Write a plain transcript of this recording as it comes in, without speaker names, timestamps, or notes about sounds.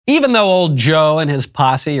Even though old Joe and his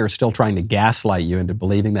posse are still trying to gaslight you into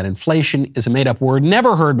believing that inflation is a made-up word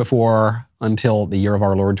never heard before until the year of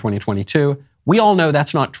our Lord 2022, we all know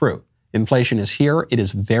that's not true. Inflation is here. It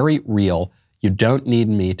is very real. You don't need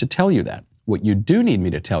me to tell you that. What you do need me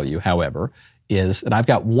to tell you, however, is that I've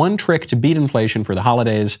got one trick to beat inflation for the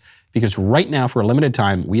holidays, because right now, for a limited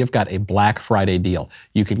time, we have got a Black Friday deal.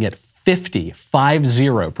 You can get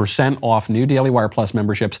 50% off new Daily Wire Plus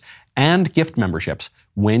memberships and gift memberships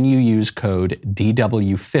when you use code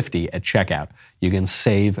DW50 at checkout. You can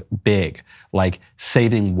save big, like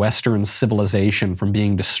saving Western civilization from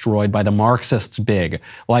being destroyed by the Marxists big,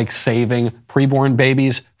 like saving preborn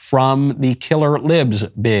babies from the killer libs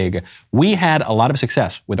big. We had a lot of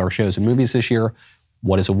success with our shows and movies this year.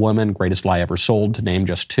 What is a Woman? Greatest Lie Ever Sold, to name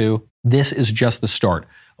just two. This is just the start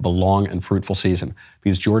of a long and fruitful season,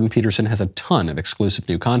 because Jordan Peterson has a ton of exclusive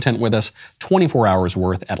new content with us, 24 hours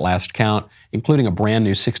worth at last count, including a brand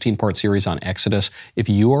new 16-part series on Exodus. If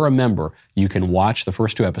you are a member, you can watch the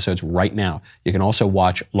first 2 episodes right now. You can also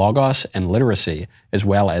watch Logos and Literacy, as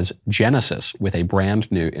well as Genesis, with a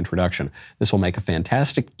brand new introduction. This will make a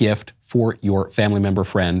fantastic gift for your family member,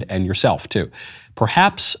 friend, and yourself, too.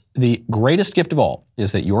 Perhaps the greatest gift of all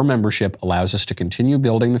is that your membership allows us to continue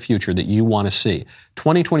building the future that you want to see.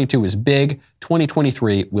 2022 is big.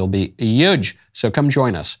 2023 will be huge. So come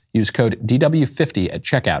join us. Use code DW50 at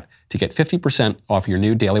checkout to get 50% off your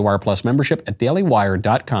new Daily Wire Plus membership at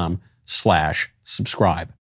dailywire.com/subscribe.